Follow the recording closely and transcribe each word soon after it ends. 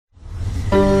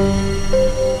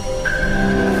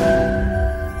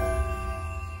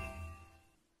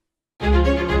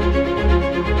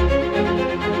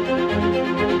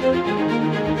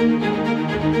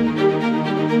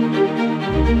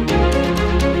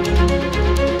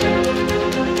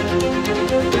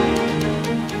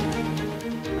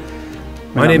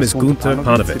My name is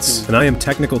UNTHA, and I am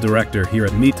Technical Director here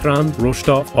at Metran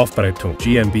Aufbereitungsges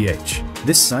GmbH.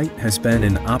 This site has been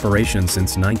in operation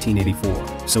since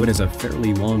 1984, so it is a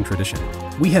fairly long tradition.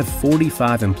 We have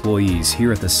 45 employees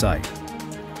here at the site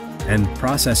and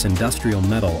process industrial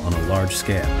metal on a large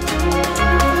scale.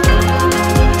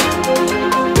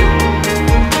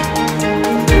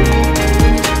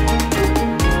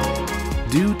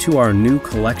 Due to our new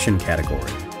collection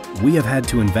category, we have had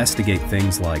to investigate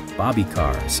things like bobby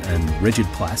cars and rigid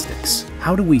plastics.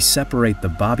 How do we separate the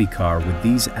bobby car with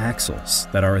these axles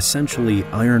that are essentially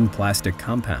iron plastic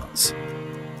compounds?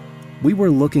 We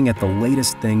were looking at the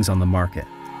latest things on the market.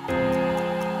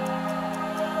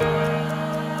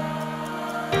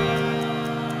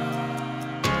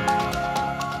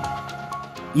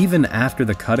 Even after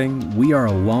the cutting, we are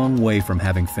a long way from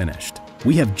having finished.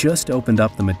 We have just opened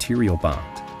up the material bond.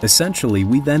 Essentially,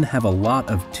 we then have a lot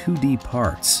of 2D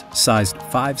parts, sized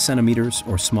 5 centimeters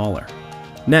or smaller.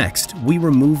 Next, we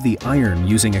remove the iron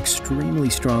using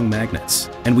extremely strong magnets,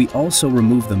 and we also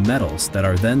remove the metals that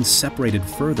are then separated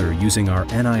further using our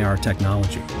NIR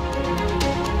technology.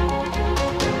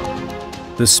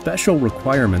 The special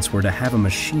requirements were to have a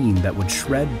machine that would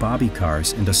shred bobby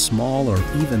cars into small or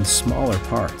even smaller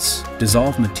parts,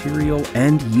 dissolve material,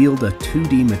 and yield a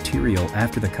 2D material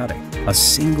after the cutting. A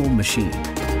single machine.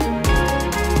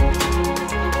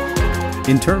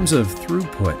 In terms of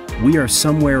throughput, we are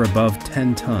somewhere above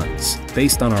 10 tons,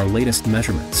 based on our latest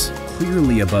measurements,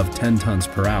 clearly above 10 tons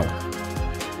per hour.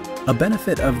 A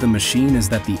benefit of the machine is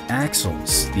that the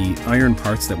axles, the iron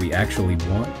parts that we actually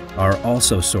want, are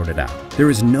also sorted out.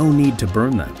 There is no need to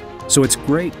burn them, so it's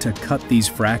great to cut these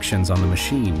fractions on the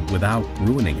machine without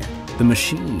ruining it. The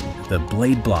machine, the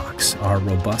blade blocks, are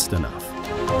robust enough.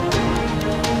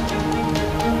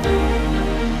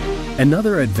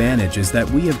 Another advantage is that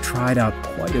we have tried out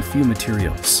quite a few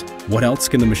materials. What else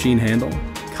can the machine handle?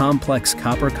 Complex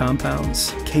copper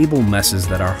compounds, cable messes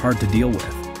that are hard to deal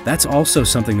with. That's also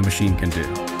something the machine can do.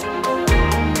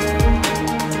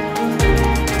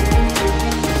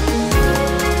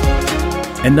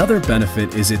 Another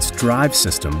benefit is its drive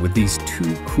system with these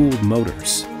 2 cooled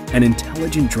motors, an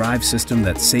intelligent drive system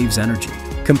that saves energy.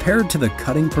 Compared to the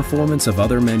cutting performance of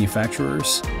other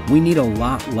manufacturers, we need a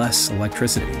lot less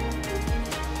electricity.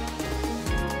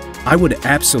 I would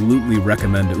absolutely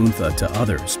recommend UNTHA to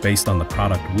others based on the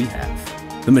product we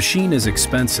have. The machine is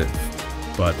expensive,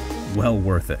 but well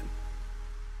worth it.